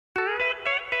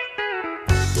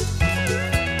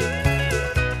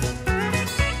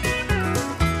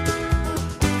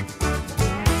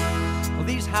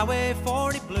Highway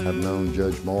 40 blues. I've known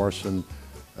Judge Morrison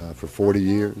for 40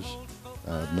 years.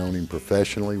 I've known him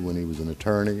professionally when he was an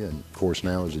attorney and of course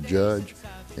now as a judge,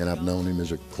 and I've known him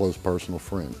as a close personal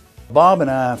friend. Bob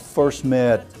and I first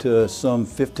met some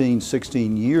 15,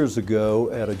 16 years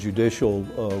ago at a judicial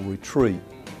retreat.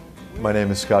 My name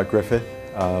is Scott Griffith.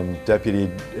 I'm Deputy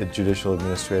Judicial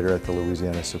Administrator at the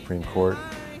Louisiana Supreme Court.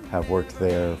 Have worked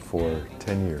there for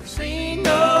 10 years. Ain't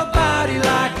nobody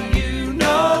like you,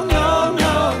 no, no,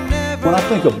 no, never. When I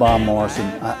think of Bob Morrison,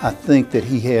 I think that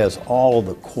he has all of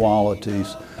the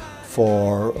qualities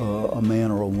for a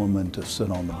man or a woman to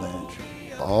sit on the bench.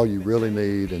 All you really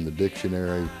need in the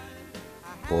dictionary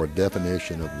for a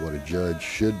definition of what a judge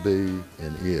should be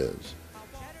and is,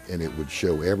 and it would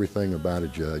show everything about a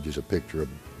judge, is a picture of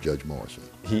Judge Morrison.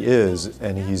 He is,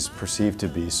 and he's perceived to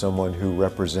be, someone who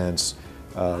represents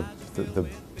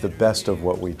the best of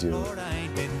what we do. Lord, I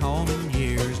ain't been home in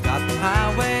years, got the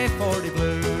Highway 40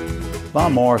 blues.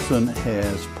 Bob Morrison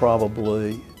has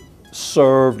probably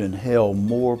served and held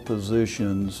more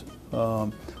positions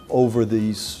over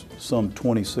these some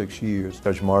 26 years.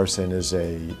 Judge Morrison is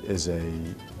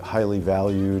a highly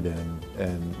valued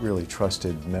and really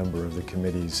trusted member of the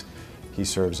committees he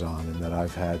serves on and that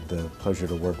I've had the pleasure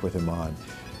to work with him on.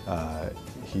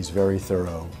 He's very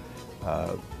thorough.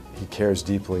 He cares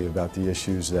deeply about the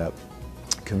issues that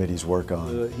committees work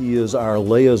on. He is our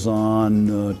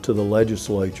liaison to the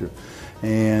legislature,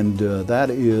 and that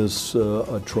is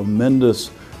a tremendous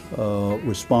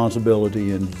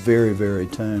responsibility and very, very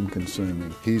time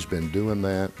consuming. He's been doing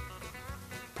that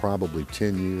probably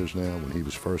 10 years now when he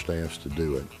was first asked to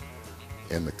do it.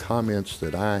 And the comments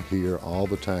that I hear all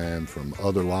the time from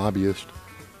other lobbyists,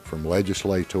 from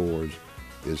legislators,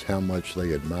 is how much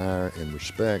they admire and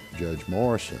respect Judge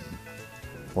Morrison.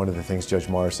 One of the things Judge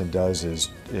Morrison does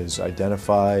is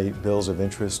identify bills of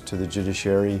interest to the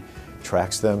judiciary,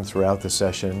 tracks them throughout the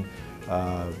session,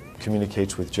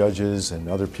 communicates with judges and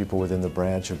other people within the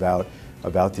branch about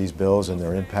these bills and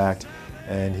their impact,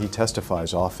 and he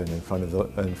testifies often in front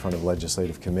of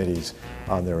legislative committees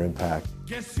on their impact.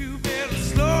 Guess you better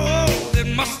slow that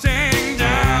Mustang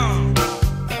down.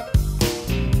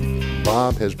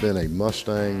 Bob has been a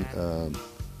Mustang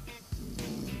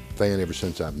fan ever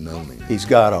since I've known him. He's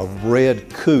got a red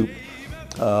coupe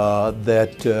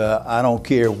that I don't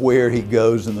care where he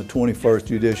goes in the 21st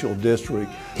Judicial District,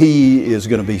 he is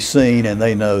going to be seen and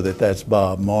they know that that's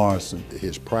Bob Morrison.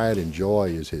 His pride and joy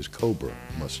is his Cobra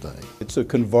Mustang. It's a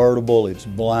convertible, it's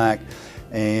black,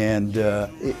 and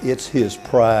it's his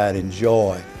pride and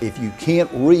joy. If you can't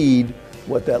read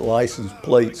what that license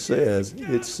plate says,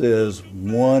 it says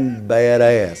one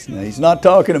badass. Now he's not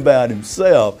talking about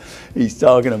himself, he's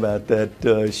talking about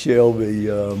that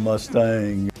Shelby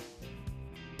Mustang.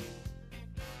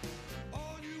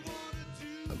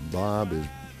 Bob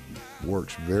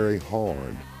works very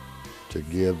hard to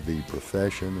give the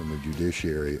profession and the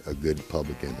judiciary a good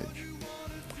public image.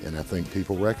 And I think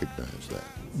people recognize that.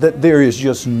 That there is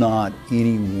just not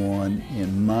anyone,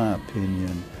 in my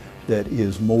opinion, that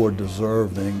is more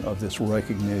deserving of this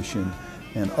recognition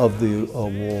and of the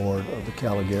award, of the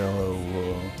Calligaro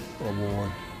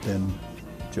Award, than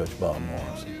Judge Bob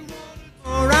Morrison.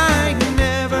 I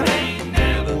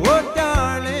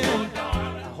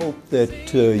hope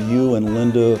that you and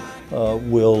Linda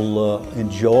will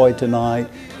enjoy tonight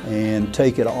and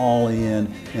take it all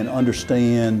in and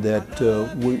understand that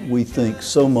we think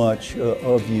so much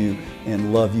of you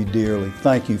and love you dearly.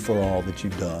 Thank you for all that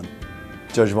you've done.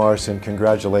 Judge Morrison,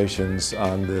 congratulations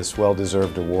on this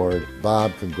well-deserved award.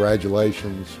 Bob,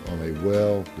 congratulations on a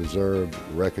well-deserved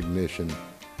recognition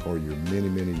for your many,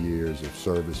 many years of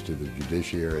service to the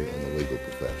judiciary and the legal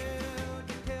profession.